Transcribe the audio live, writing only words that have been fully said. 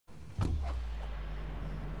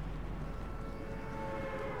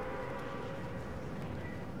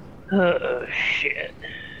Oh, shit.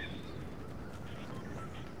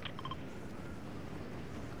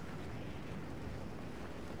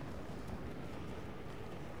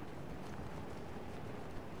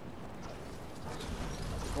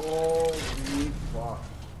 Holy fuck.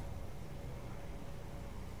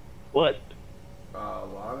 What? A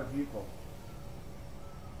lot of people.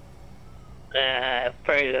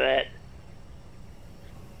 Afraid of that.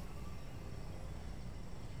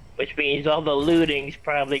 Which means all the looting's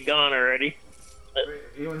probably gone already.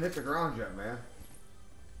 You haven't hit the ground yet, man.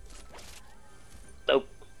 Nope.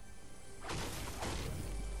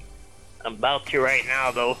 I'm about to right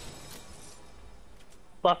now, though.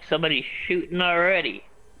 Fuck, somebody's shooting already.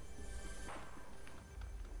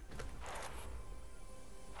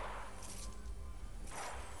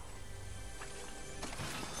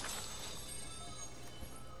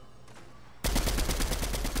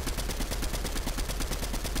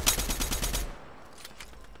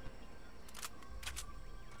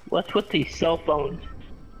 What's with these cell phones?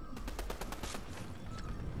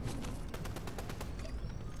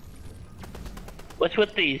 What's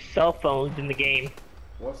with these cell phones in the game?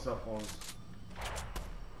 What cell phones?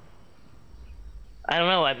 I don't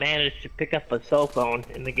know, I managed to pick up a cell phone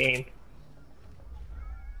in the game.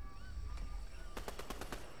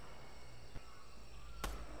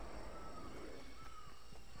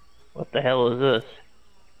 What the hell is this?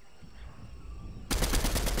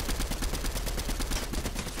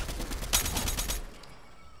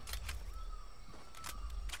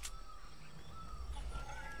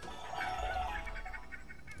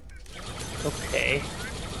 Okay.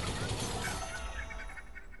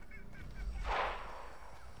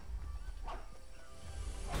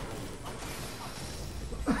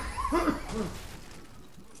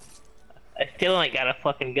 I still ain't got a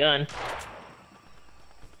fucking gun.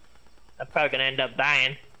 I'm probably gonna end up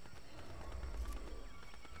dying.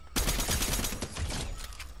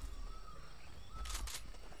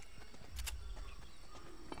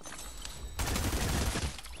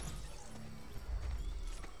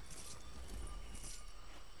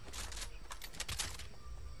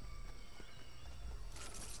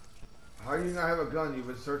 How do you not have a gun? You've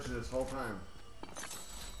been searching this whole time.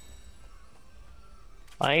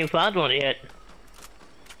 I ain't found one yet.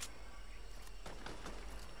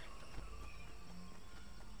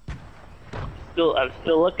 I'm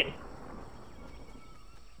still looking.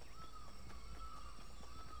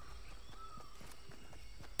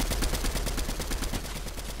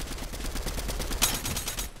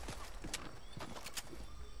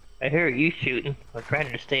 I hear you shooting. I'm trying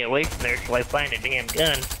to stay away from there till I find a damn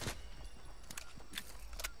gun.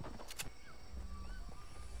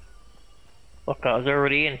 Fuck, I was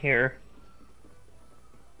already in here.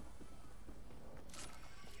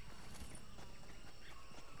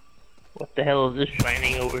 What the hell is this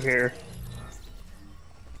shining over here?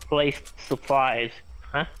 Placed supplies.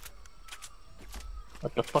 Huh?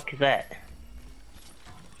 What the fuck is that?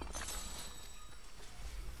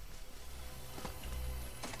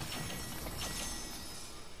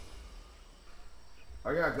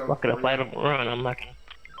 I gotta go. Fuck it, if I don't run, I'm not gonna...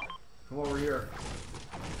 Come over here.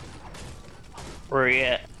 Where are you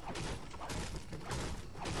at?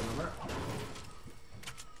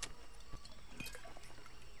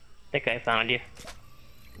 Think I found you.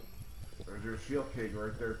 There's your shield keg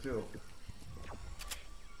right there too.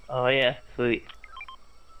 Oh yeah, sweet.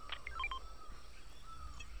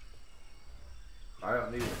 I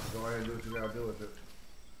don't need it. Go ahead and do what you gotta do with it.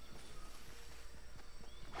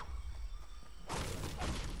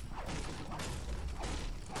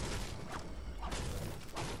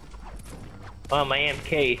 Oh, my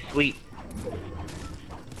MK, sweet.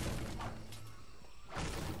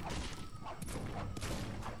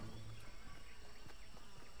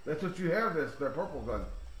 That's what you have, the purple gun.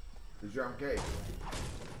 Is your MK.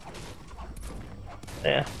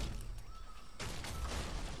 Yeah.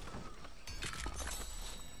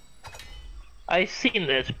 I seen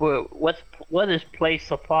this, but what is place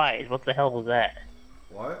supplies? What the hell was that?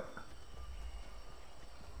 What?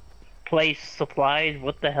 Place supplies?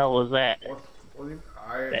 What the hell was that? What do you,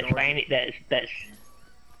 I That no shiny, that.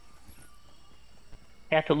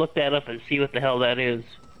 Have to look that up and see what the hell that is.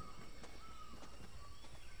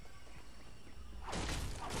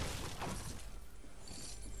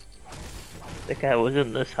 I think I was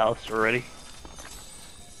in this house already.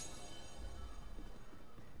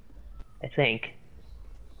 I think.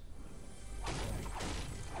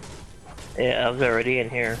 Yeah, I was already in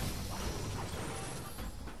here.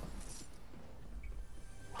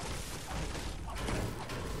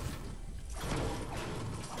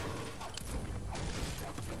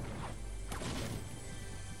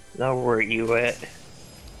 Now where are you at?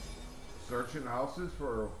 searching houses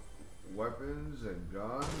for weapons and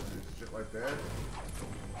guns and shit like that?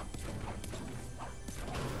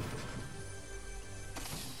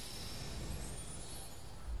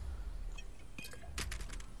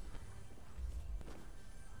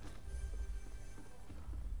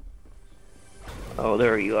 Oh,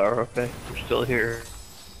 there you are. Okay, you're still here.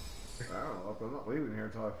 I don't know. I'm not leaving here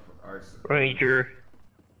until I Ranger.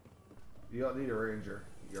 You don't need a ranger.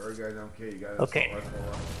 You already got an MK. You got an Okay. assault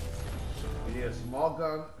rifle. You need a small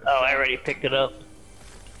gun. Oh, I already picked it up.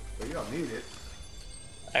 But you don't need it.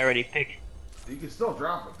 I already picked. You can still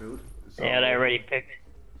drop it, dude. Yeah, I already picked.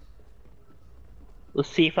 Let's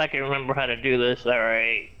see if I can remember how to do this.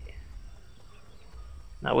 Alright.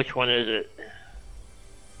 Now, which one is it?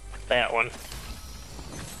 That one.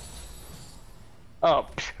 Oh,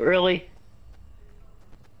 really?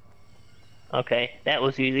 Okay, that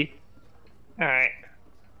was easy. Alright.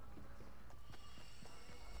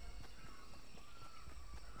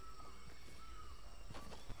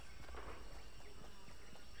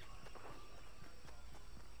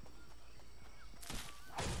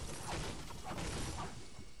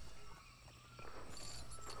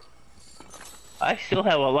 I still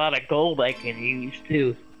have a lot of gold I can use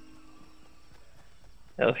too.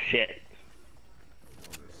 Oh shit.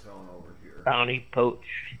 What are they selling over here? Bounty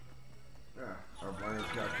poach. Yeah, our miners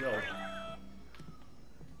got killed.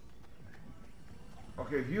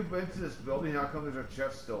 Okay, if you've been to this building, how come there's a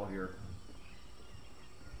chest still here?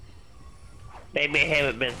 Maybe I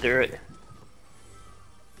haven't been through it.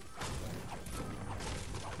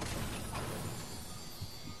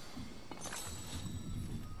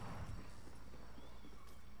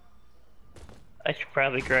 I should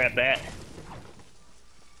probably grab that.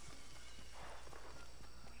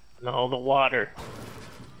 No, the water.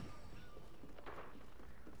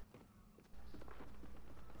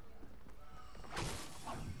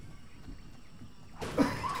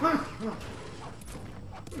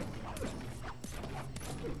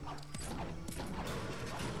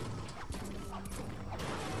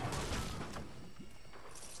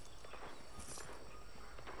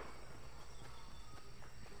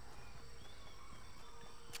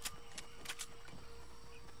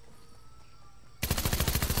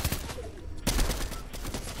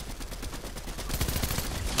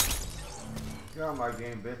 Get on my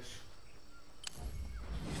game, bitch.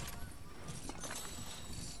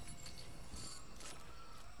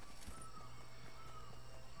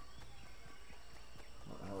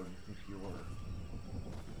 What the hell do you think you were?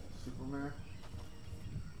 Superman?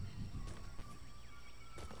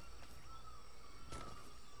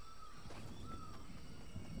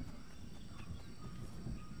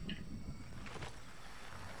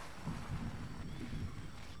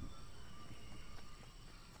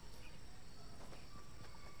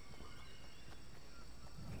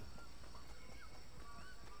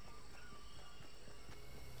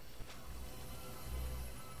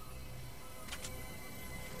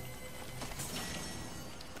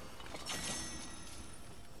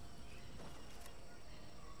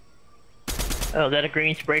 Oh, is that a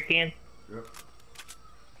green spray can? Yep.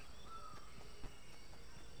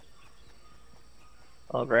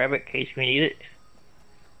 I'll grab it in case we need it.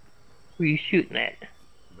 Who are you shooting at?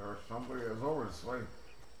 There's somebody that's over this way.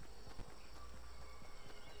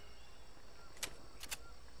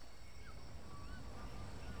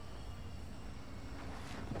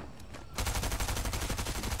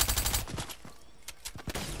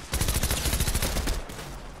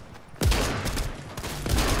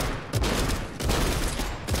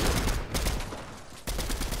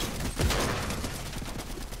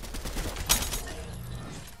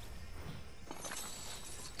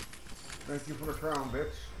 Thank you for the crown, bitch.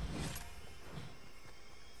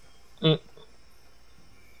 Mm.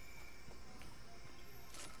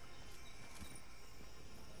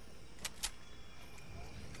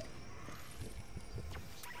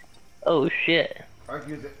 Oh shit. I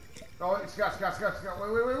can use it. Oh, wait, Scott.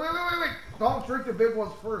 Wait. Don't drink the big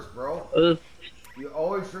ones first, bro. You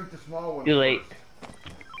always drink the small ones Too late. first.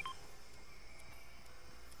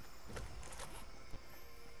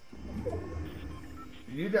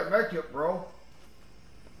 You need that medkit, bro.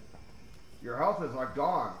 Your health is like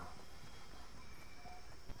gone.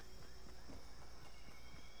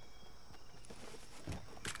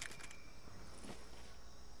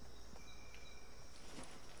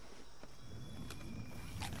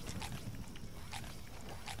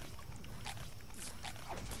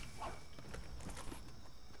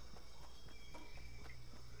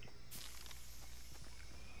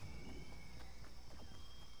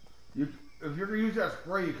 If you're gonna use that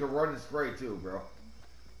spray, you can run the spray too, bro.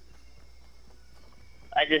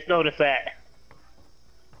 I just noticed that.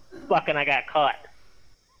 Fucking, I got caught.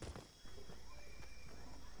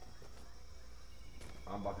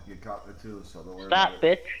 I'm about to get caught there too, so don't worry Stop, about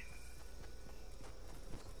it. bitch.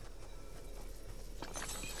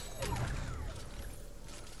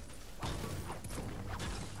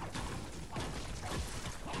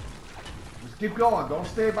 Just keep going. Don't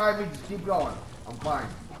stay by me. Just keep going. I'm fine.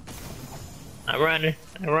 I'm running.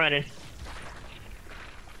 I'm running.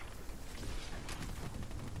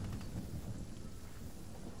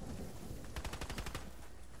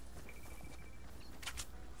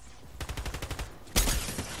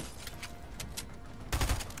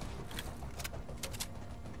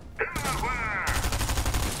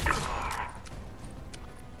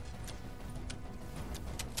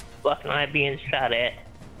 Fucking, I'm being shot at.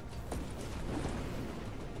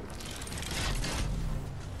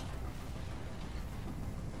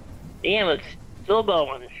 Damn, it's still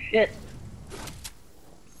going. Shit.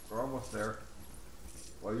 We're almost there.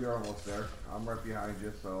 Well, you're almost there. I'm right behind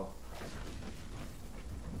you, so.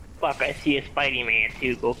 Fuck, I see a Spidey Man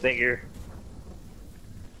too, go figure.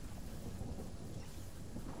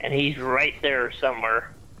 And he's right there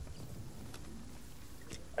somewhere.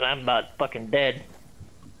 And I'm about fucking dead.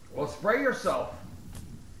 Well, spray yourself.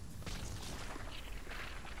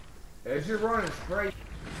 As you're running, spray.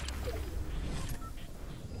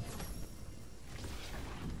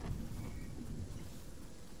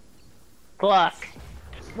 Fuck.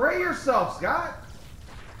 Spray yourself, Scott.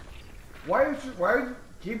 Why would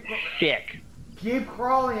you Shit. keep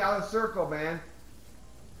crawling out of the circle, man?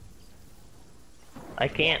 I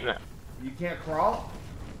can't now. You can't crawl?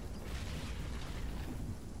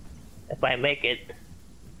 If I make it.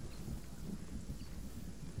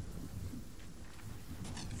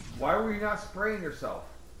 Why were you not spraying yourself?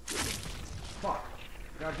 Fuck.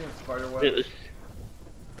 Goddamn spider web. It was.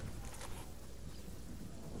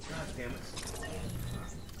 God damn it.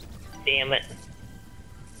 Damn it.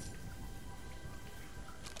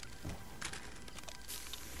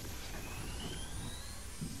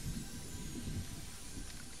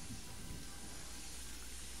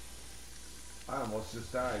 I almost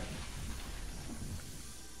just died.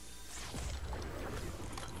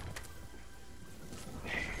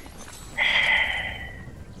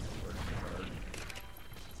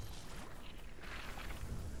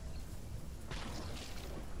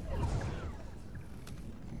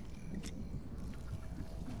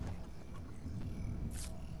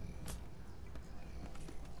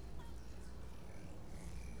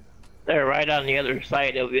 They're right on the other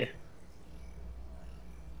side of you.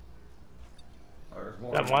 Oh, there's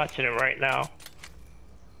more. I'm watching them right now.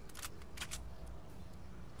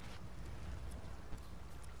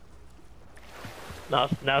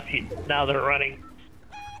 Now they're running.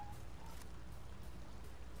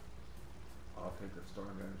 I'll take that storm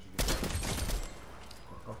damage again.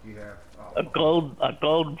 What the fuck you have? Oh, A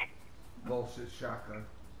gold bullshit shotgun.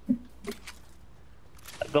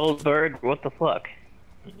 gold bird. What the fuck?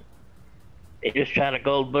 They just shot a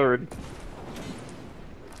gold bird.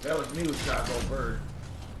 That was me who shot gold bird.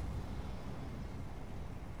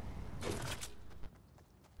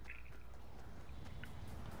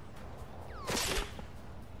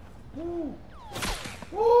 Woo!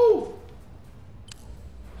 Woo!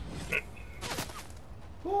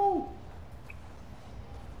 Woo!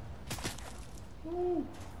 Woo!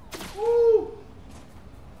 Woo!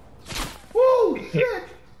 Woo! Shit!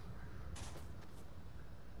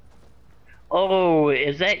 Oh,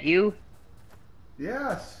 is that you?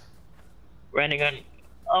 Yes. Running on.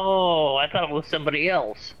 Oh, I thought it was somebody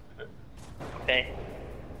else. Okay.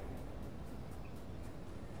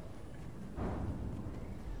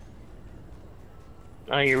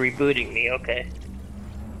 Oh, you're rebooting me, okay.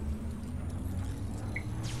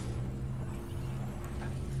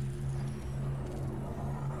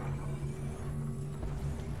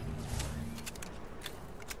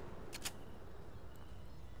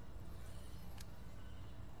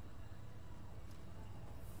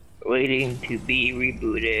 Waiting to be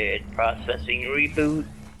rebooted. Processing reboot.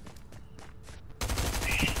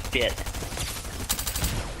 Shit.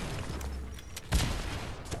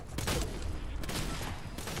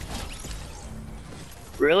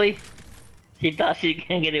 Really? She thought she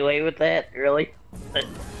could get away with that? Really?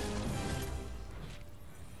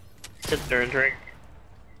 Sit there and drink.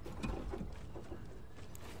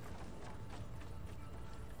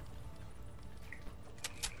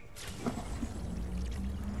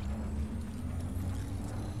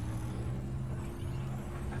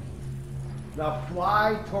 Now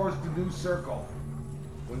fly towards the new circle.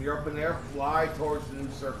 When you're up in there, fly towards the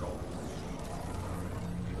new circle.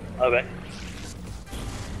 Okay.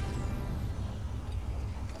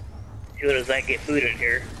 As soon as I get booted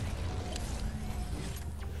here.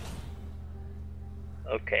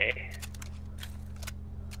 Okay.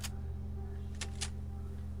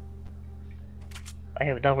 I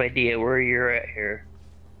have no idea where you're at here.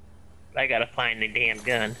 I gotta find the damn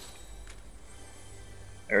gun.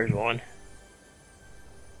 There's one.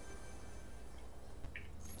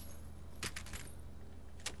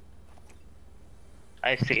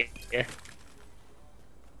 I see it. Yeah.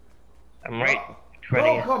 I'm right in front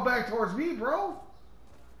of Don't you. come back towards me, bro.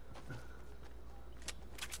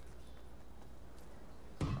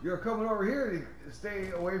 You're coming over here to stay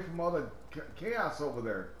away from all the chaos over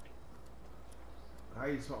there. Now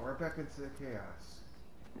you swung right back into the chaos.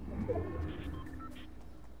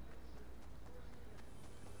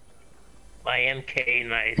 My MK,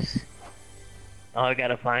 nice. Now I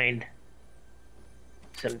gotta find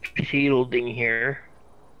some shielding here.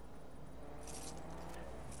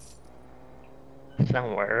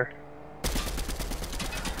 Somewhere.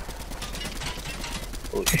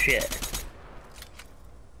 Oh shit.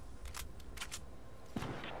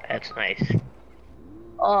 That's nice.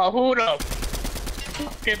 Oh, who the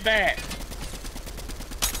fuck did that?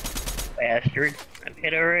 Bastard. I'm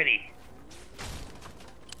hit already.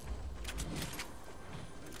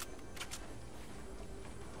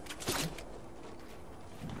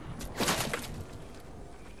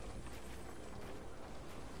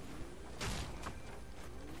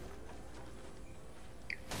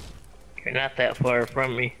 You're not that far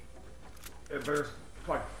from me. There's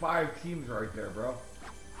like 5 teams right there, bro.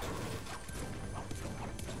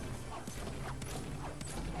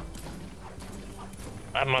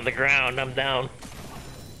 I'm on the ground, I'm down.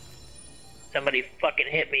 Somebody fucking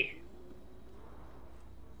hit me.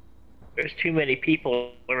 There's too many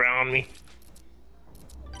people around me.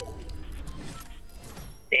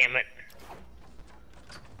 Damn it.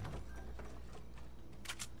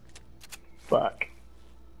 Fuck.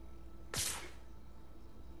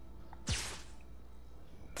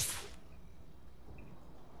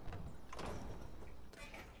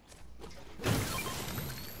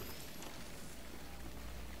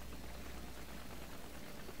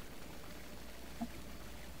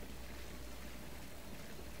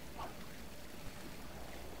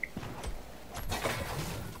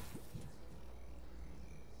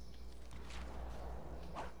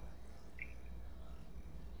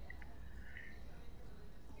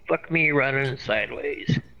 Fuck me running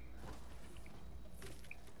sideways.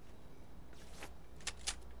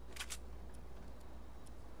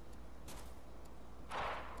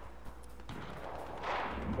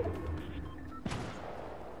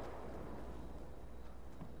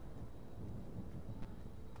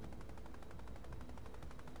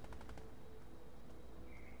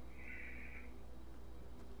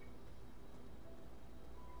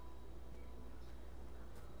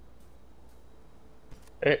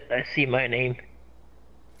 I see my name.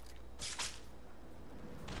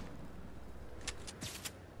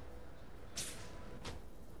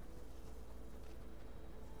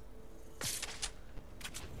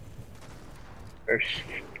 There's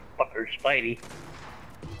fucker Spidey.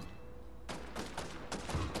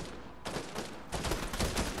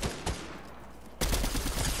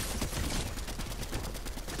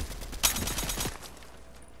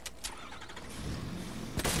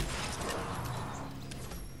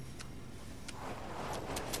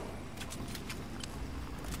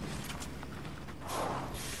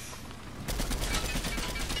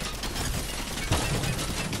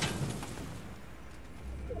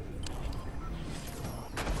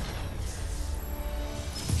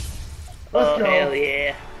 Let's go. Hell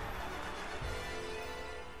yeah.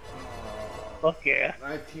 Fuck yeah.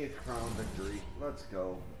 19th crown victory. Let's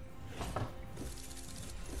go.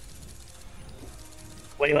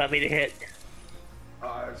 What do you want me to hit?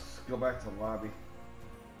 Let's go back to the lobby.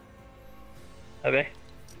 Okay.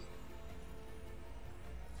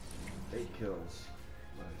 8 kills.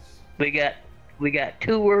 Nice. We got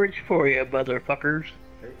 2 words for you, motherfuckers.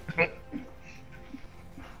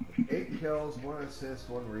 8 kills, 1 assist,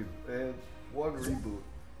 1 reboot.